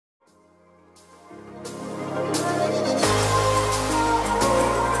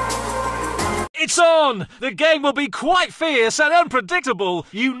It's on! The game will be quite fierce and unpredictable.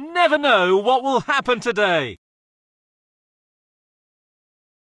 You never know what will happen today.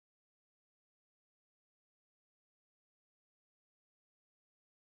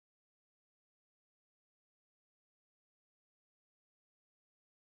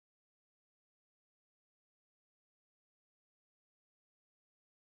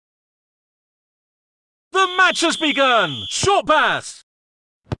 The match has begun! Short pass!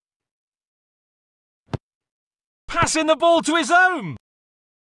 Passing the ball to his own!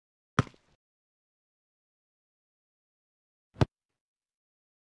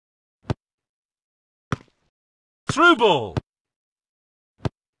 Through ball!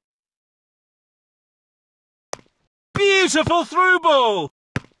 Beautiful through ball!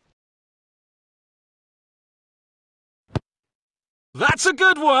 That's a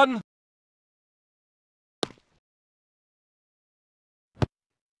good one!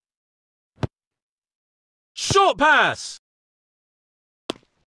 Short pass!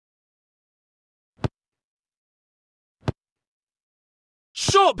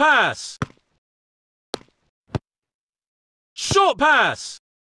 Short pass! Short pass!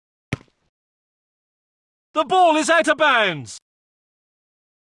 The ball is out of bounds!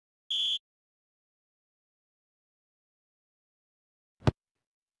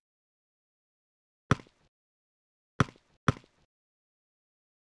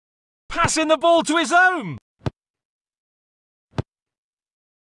 Passing the ball to his own!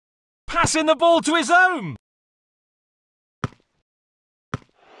 Passing the ball to his own!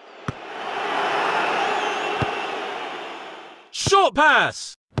 Short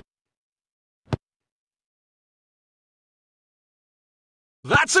pass!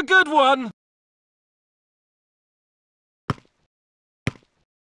 That's a good one!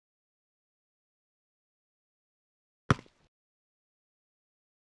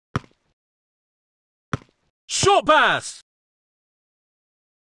 Short pass!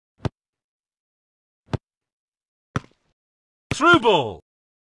 Through ball!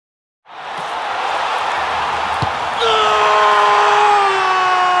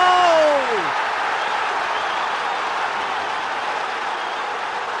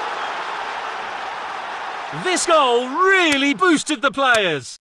 This goal really boosted the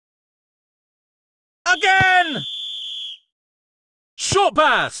players. Again! Short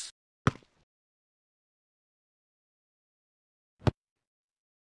pass!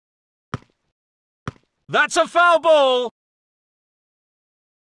 That's a foul ball!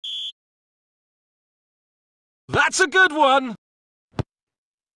 That's a good one!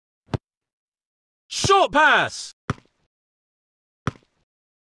 Short pass!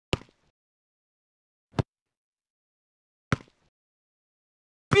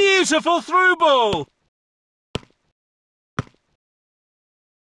 Beautiful through ball!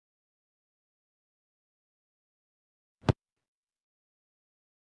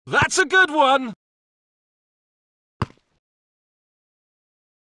 That's a good one!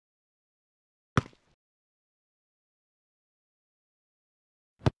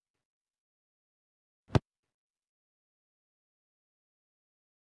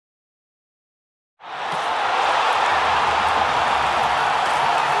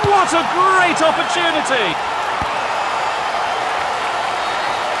 What a great opportunity!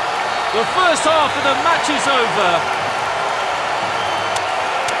 The first half of the match is over.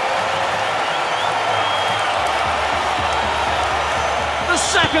 The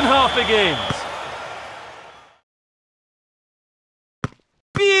second half begins.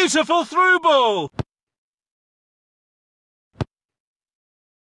 Beautiful through ball.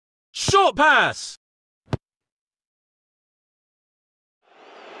 Short pass.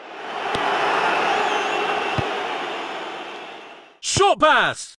 Short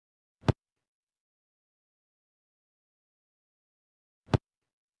pass!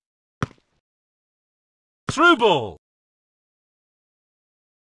 Through ball!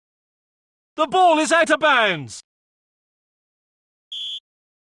 The ball is out of bounds!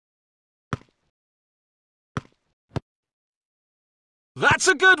 That's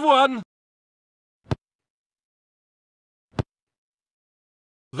a good one!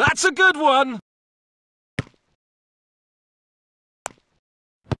 That's a good one!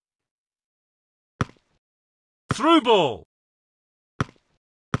 Through ball!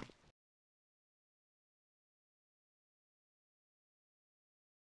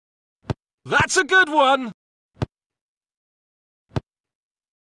 That's a good one!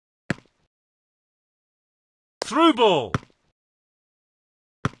 Through ball!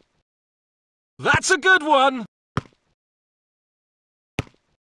 That's a good one!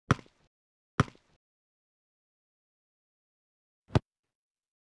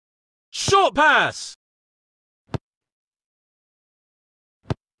 Short Short pass.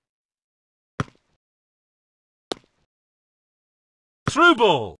 Through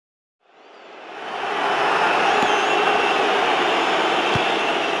ball.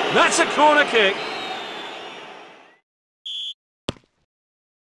 That's a corner kick.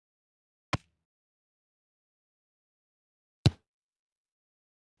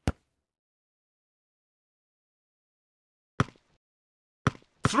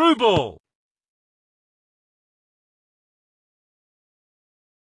 Through ball.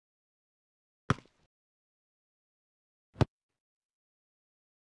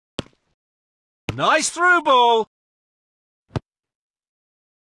 Nice through ball.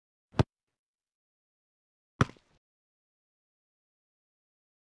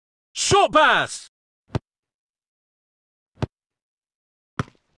 Short pass.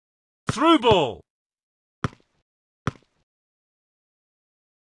 Through ball.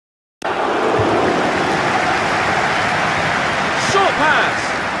 Short pass.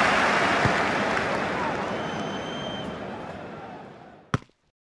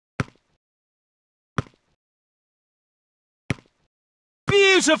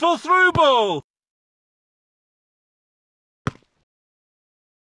 Beautiful through ball.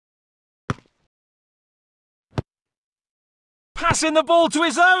 Passing the ball to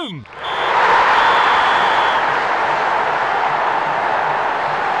his own.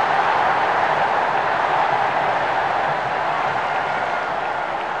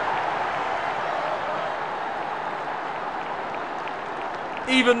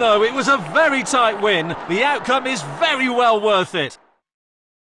 Even though it was a very tight win, the outcome is very well worth it.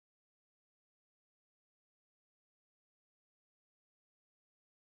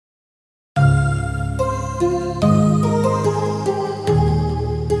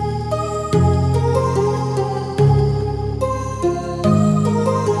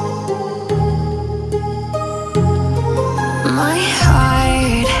 My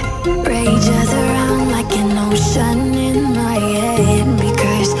heart rages around like an ocean in my head.